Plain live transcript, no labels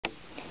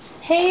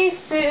Hey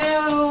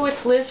Sue,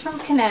 it's Liz from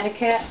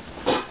Connecticut.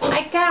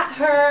 I got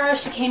her.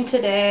 She came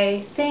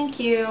today. Thank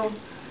you.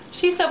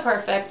 She's so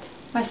perfect.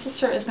 My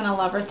sister is going to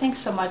love her.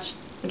 Thanks so much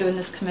for doing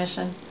this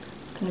commission.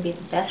 It's going to be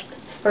the best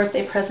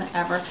birthday present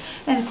ever.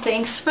 And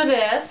thanks for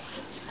this,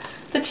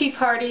 the tea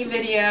party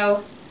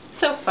video.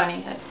 So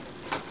funny.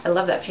 I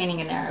love that painting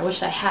in there. I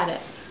wish I had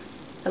it.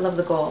 I love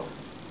the gold.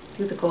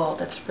 Do the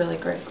gold. That's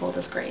really great. Gold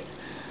is great.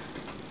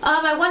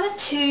 I wanted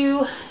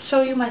to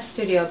show you my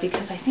studio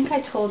because I think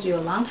I told you a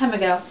long time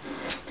ago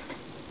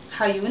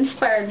how you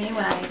inspired me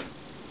when I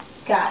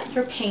got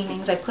your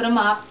paintings. I put them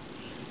up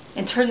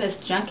and turned this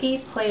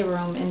junky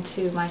playroom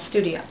into my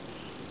studio.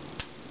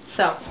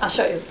 So I'll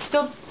show you.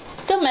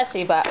 Still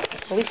messy, but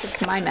at least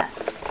it's my mess.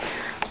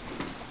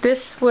 This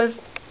was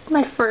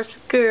my first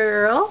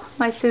girl,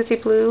 my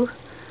Suzi Blu.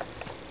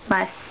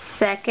 My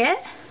second.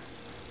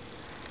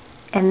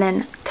 And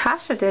then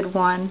Tasha did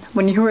one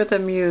when you were the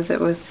muse. It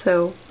was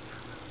so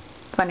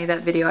funny,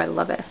 that video. I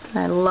love it. And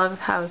I love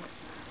how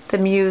the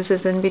muse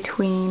is in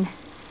between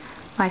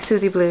my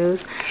Suzi Blus.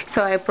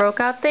 So I broke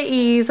out the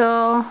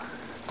easel.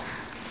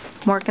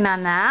 I'm working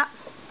on that.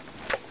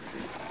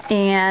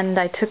 And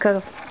I took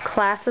a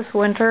class this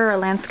winter, a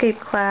landscape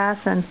class,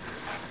 and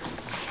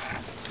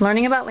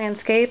learning about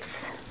landscapes.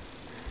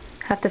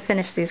 Have to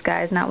finish these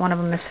guys. Not one of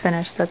them is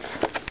finished. That's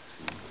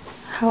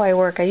how I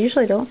work. I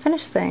usually don't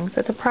finish things.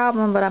 It's a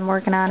problem, but I'm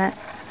working on it.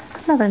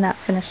 Another not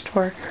finished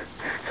work.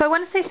 So I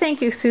want to say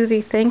thank you,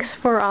 Suzi. Thanks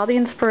for all the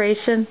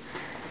inspiration.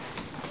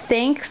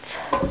 Thanks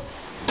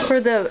for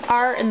the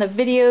art and the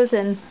videos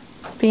and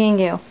being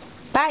you.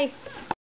 Bye.